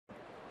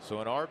So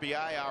an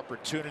RBI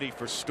opportunity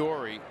for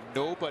Story,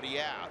 nobody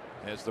out,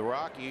 as the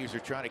Rockies are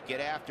trying to get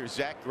after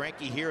Zach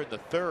Greinke here in the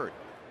third.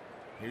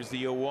 Here's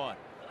the 0-1.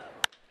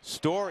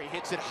 Story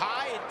hits it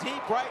high and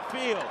deep right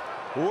field.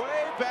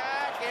 Way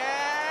back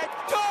and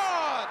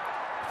gone!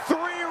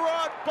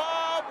 3-run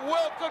bomb.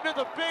 Welcome to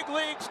the big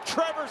leagues,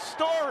 Trevor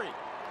Story.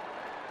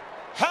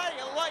 How do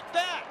you like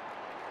that?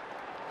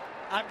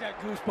 I've got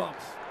goosebumps.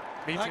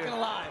 Me too. Not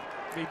gonna lie.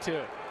 Me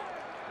too.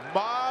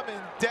 Mom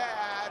and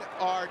Dad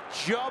are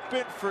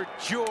jumping for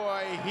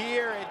joy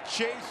here at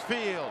Chase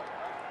Field.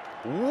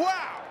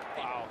 Wow!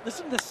 Wow.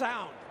 Listen to the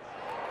sound.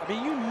 I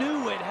mean, you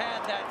knew it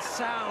had that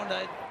sound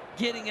of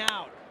getting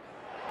out.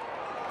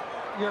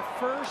 Your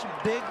first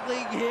big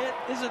league hit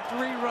is a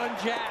 3-run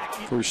jack.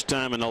 First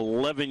time in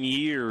 11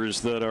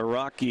 years that a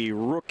Rocky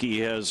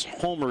rookie has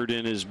homered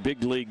in his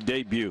big league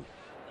debut.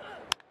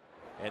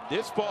 And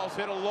this ball's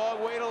hit a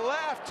long way to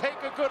left.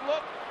 Take a good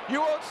look. You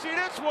won't see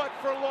this one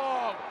for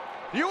long.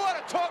 You want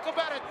to talk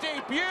about a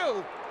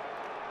debut?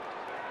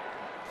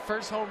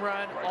 First home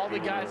run, all the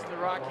guys in the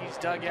Rockies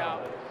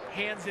dugout,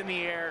 hands in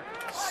the air,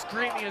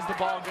 screaming as the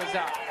ball goes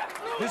out.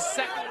 This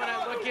second one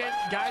I look in,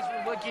 guys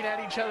were looking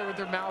at each other with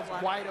their mouths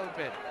wide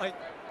open. Like,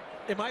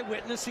 am I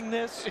witnessing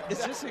this? Exactly.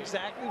 Is this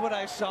exactly what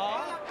I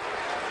saw?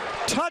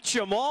 Touch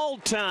 'em all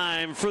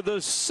time for the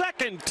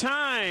second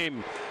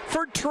time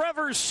for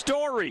Trevor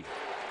Story.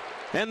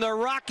 And the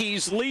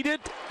Rockies lead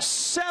it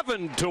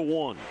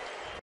 7-1.